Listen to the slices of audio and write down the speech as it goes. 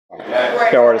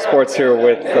Florida Sports here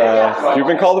with, you've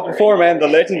been called it before, man, the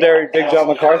legendary Big John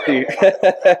McCarthy.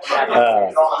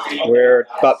 We're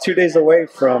about 2 days away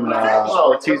from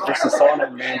Ortiz versus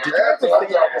Sullivan, man. Did you ever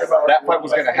think that fight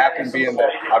was going to happen, being that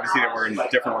obviously they were in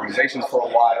different organizations for a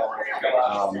while,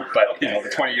 but, you know, the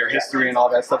 20-year history and all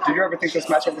that stuff. Did you ever think this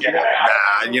matchup would happen?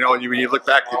 Nah, you know, when you look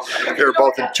back, they were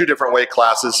both in two different weight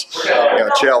classes. You know,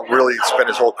 Chael really spent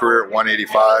his whole career at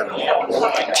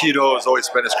 185. Tito has always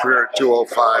spent his career at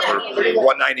 205 or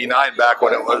 199 back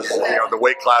when it was, you know, the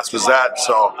weight class was that.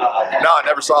 So, no, I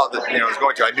never saw that, you know, it was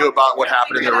going to. I knew about what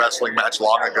happened in the wrestling match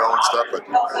long ago and stuff, but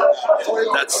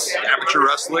that's amateur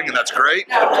wrestling and that's great,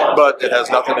 but it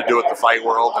has nothing to do with the fight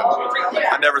world. And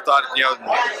I never thought, you know,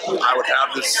 I would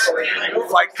have this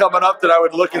fight coming up that I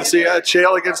would look and see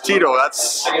Chael against Tito.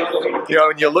 That's, you know,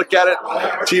 when you look at it,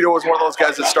 Tito was one of those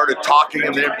guys that started talking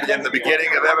in the beginning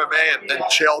of MMA, and then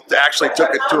Chael actually took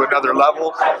it to another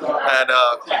level. And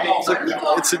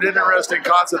it's an interesting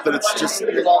concept that it's just,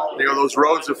 you know, those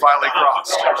roads have finally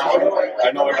crossed.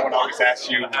 I know everyone always asks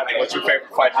you, what's your favorite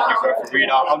fight that you've ever read?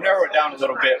 I'll narrow it down a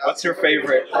little bit. What's your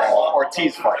favorite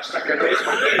Ortiz fight?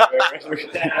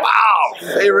 Wow,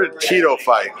 favorite Tito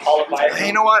fight. Hey,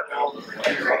 you know what?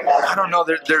 I don't know.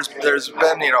 There's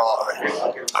been, you know,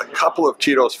 a couple of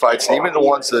Tito's fights, and even the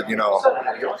ones that, you know,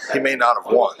 he may not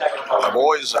have won. I've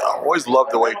always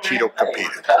loved the way Tito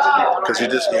competed, because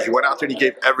he went out there and he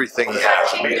gave everything he has.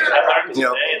 I mean, you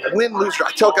know, win, lose.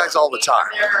 I tell guys all the time,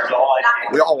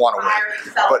 we all want to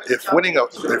win, but if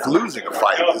losing a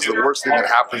fight is the worst thing that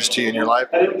happens to you in your life,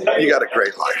 you got a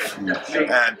great life.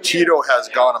 And Tito has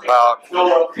gone about,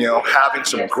 you know, having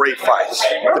some great fights,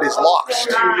 but he's lost.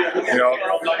 You know,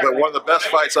 but one of the best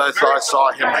fights I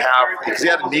saw him have, because he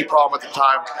had a knee problem at the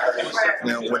time.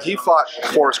 You know, when he fought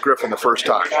Forrest Griffin the first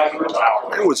time,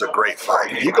 it was a great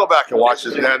fight. You go back and watch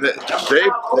it, and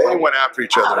they went after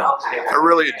each other. I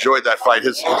really enjoyed that fight.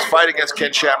 His fight against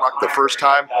Ken Shamrock the first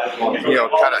time, you know,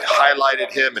 kind of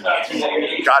highlighted him and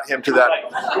got him to that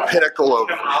pinnacle of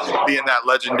being that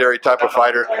legendary type of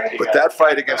fighter. But that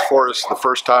fight against Forrest the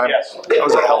first time, that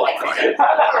was a hell of a fight.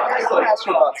 I want to ask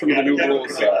you about some of the new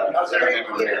rules.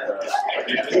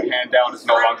 Hand down is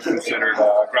no longer considered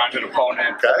a grounded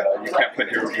opponent. Okay. You can't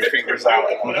put your fingers out.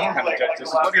 Kind of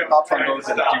just what are your thoughts on those?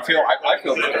 And do you feel, I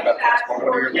feel that they're better for the sport.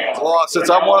 What are your thoughts? Well, since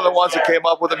I'm one of the ones that came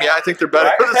up with them, yeah, I think they're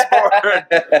better for the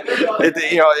sport.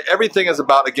 You know, everything is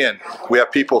about, again, we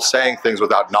have people saying things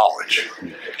without knowledge.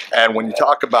 And when you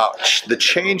talk about the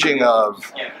changing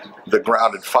of the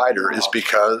grounded fighter is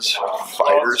because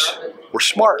fighters were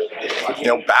smart. You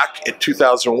know, back in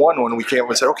 2001 when we came up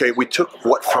and said, okay, we took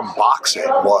what from boxing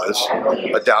was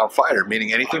a down fighter,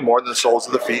 meaning anything more than the soles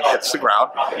of the feet hits the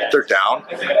ground, they're down.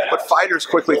 But fighters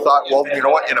quickly thought, well, you know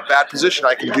what, in a bad position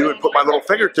I can do and put my little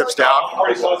fingertips down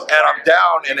and I'm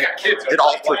down, and it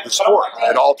altered the sport.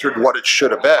 It altered what it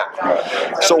should have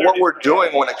been. So what we're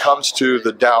doing when it comes to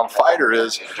the down fighter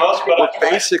is we're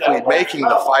basically making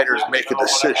the fighters make a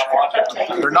decision.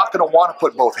 They're not going to want to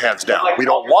put both hands down. We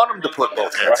don't want them to put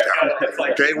both hands down.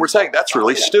 Okay, we're saying that's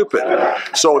really stupid.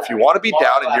 So if you want to be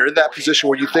down and you're in that position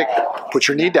where you think, put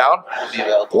your knee down,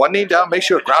 one knee down, make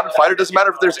sure a grounded fighter, doesn't matter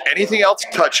if there's anything else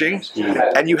touching,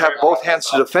 and you have both hands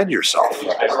to defend yourself.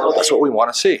 That's what we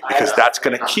want to see, because that's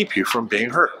going to keep you from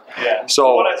being hurt.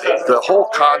 So the whole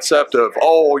concept of,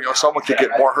 oh, you know, someone could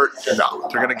get more hurt, no,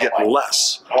 they're going to get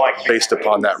less based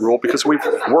upon that rule, because we've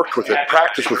worked with it,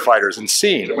 practiced with fighters and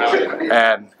seen.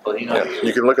 And you know,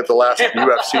 you can look at the last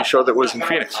UFC show that was in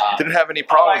Phoenix. Didn't have any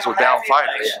problems with down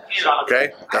fighters.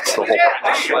 Okay, that's the whole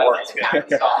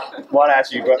purpose. I want to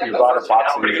ask you, you brought up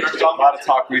boxing. A lot of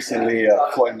talk recently,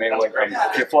 Floyd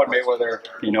Mayweather,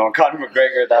 you know, and Conor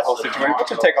McGregor, that whole situation.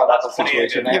 What's your take on that whole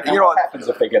situation? And you know what happens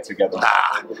if they get together?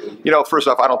 You know, first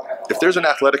off, if there's an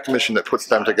athletic commission that puts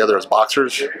them together as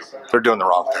boxers, they're doing the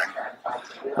wrong thing.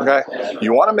 Okay?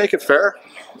 You want to make it fair?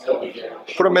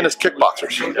 Put them in as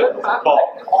kickboxers.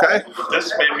 Okay?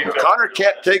 Conor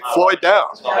can't take Floyd down.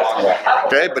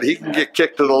 Okay? But he can get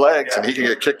kicked to the legs and he can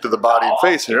get kicked to the body and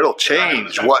face, and it'll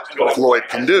change what Floyd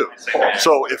can do.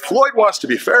 So if Floyd wants to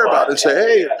be fair about it and say,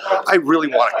 hey, I really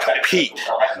want to compete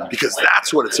because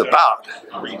that's what it's about,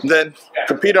 then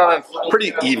compete on a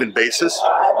pretty even basis.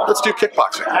 Let's do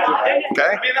kickboxing.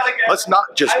 Okay? Let's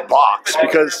not just box,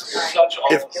 because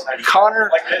if Conor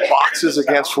boxes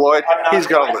against Floyd, he's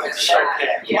going to lose.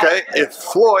 Okay? If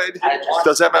Floyd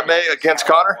does MMA against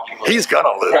Conor, he's going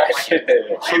to lose.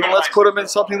 So then let's put him in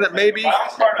something that maybe,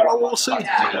 well, we'll see.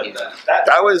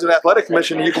 That way, as an athletic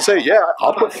commission, you can say, yeah,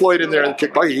 I'll put Floyd in there in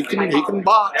kickboxing. He can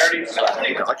box.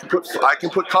 I can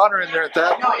put Conor in there at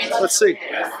that. Let's see.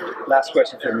 Last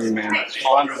question for me, man.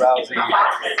 Ronda Rousey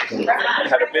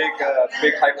had a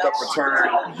big hyped up return.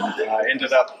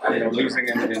 Ended up losing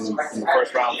in the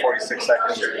first round, 46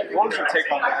 seconds. What was your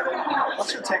take on that? And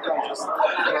what's your take on just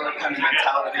her kind of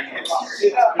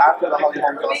mentality after the Holly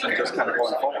Holm loss and just kind of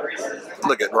going forward?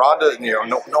 Look at Ronda.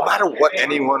 No matter what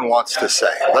anyone wants to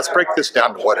say, let's break this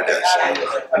down to what it is.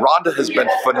 Ronda has been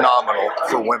phenomenal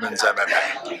for women's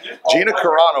MMA. Gina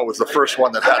Carano was the first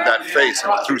one that had that face,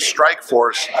 and through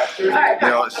Strikeforce,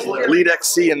 Elite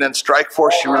XC and then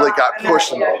Strikeforce, she really got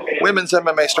pushed, and women's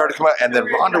MMA started to come out, and then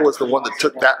Ronda was the one that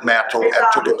took that mantle and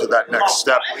took it to that next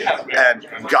step and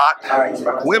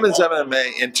got women's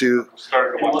MMA into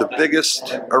the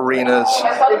biggest arenas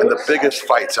and the biggest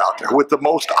fights out there with the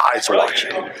most eyes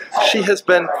watching. She has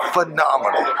been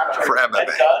phenomenal for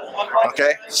MMA.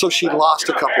 Okay, so she lost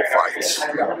a couple fights.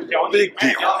 Big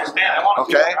deal.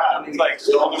 Okay,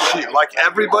 she, like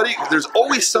everybody, there's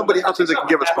always somebody out there that can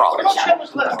give us problems.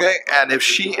 Okay, and if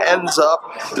she ends up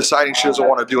deciding she doesn't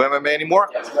want to do MMA anymore,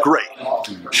 great.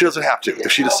 She doesn't have to.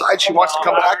 If she decides she wants to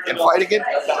come back and fight again,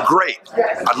 great.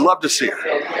 I'd love to see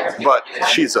her. But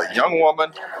she's a young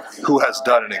woman who has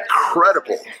done an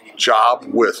incredible job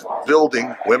with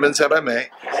building women's MMA.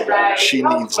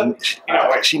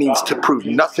 She needs to prove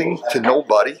nothing to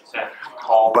nobody,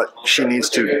 but she needs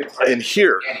to, in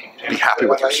here, be happy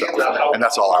with herself, and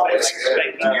that's all I want to say.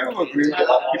 Do you agree with a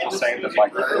lot of people saying that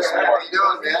like the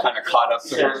sport kind of caught up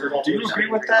to her? Do you agree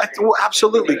with that? Well,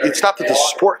 absolutely. It's not that the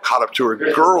sport caught up to her.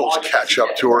 Girls catch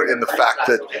up to her in the fact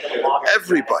that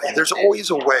everybody, there's always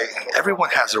a way. Everyone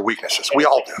has their weaknesses. We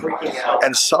all do.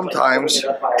 And sometimes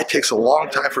it takes a long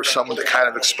time for someone to kind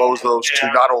of expose those to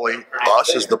not only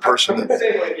us as the person that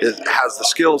has the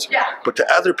skills, but to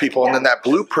other people. And then that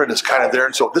blueprint is kind of there.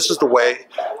 And so this is the way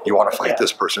you want to fight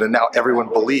this person. And now everyone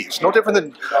believes. No different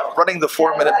than running the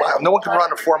 4-minute mile. No one can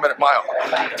run a 4-minute mile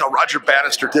until Roger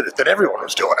Bannister did it. Then everyone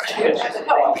was doing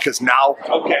it. Because now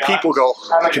people go,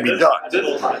 it can be done.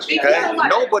 Okay?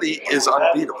 Nobody is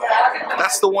unbeatable.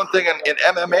 That's the one thing in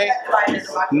MMA,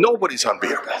 nobody's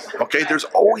unbeatable. Okay? There's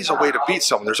always a way to beat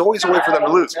someone. There's always a way for them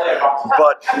to lose.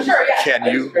 But can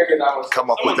you come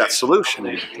up with that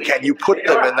solution? Can you put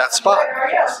them in that spot?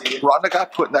 Ronda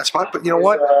got put in that spot, but you know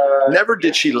what? Never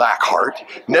did she lack heart.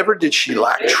 Never did she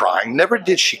lack trying. Never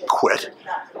did she quit.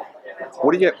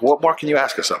 What more can you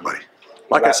ask of somebody?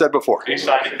 Like I said before,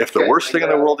 if the worst thing in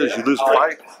the world is you lose a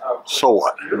fight, so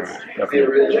what?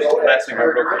 Last thing,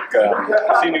 real quick.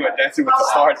 Seeing you at Dancing with the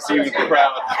Stars, seeing you with the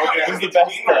crowd. Who's the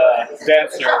best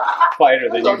dancer fighter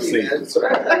that you've seen?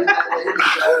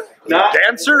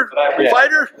 Dancer?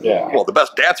 Fighter? Yeah. Well, the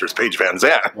best dancer is Paige Van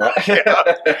Zandt.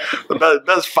 The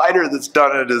best fighter that's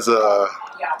done it is,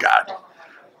 God.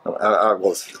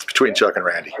 Well, it's between Chuck and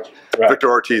Randy. Right.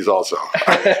 Victor Ortiz also.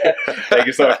 Thank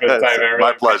you so much for the time, everyone.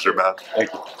 My pleasure, man.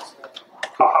 Thank you.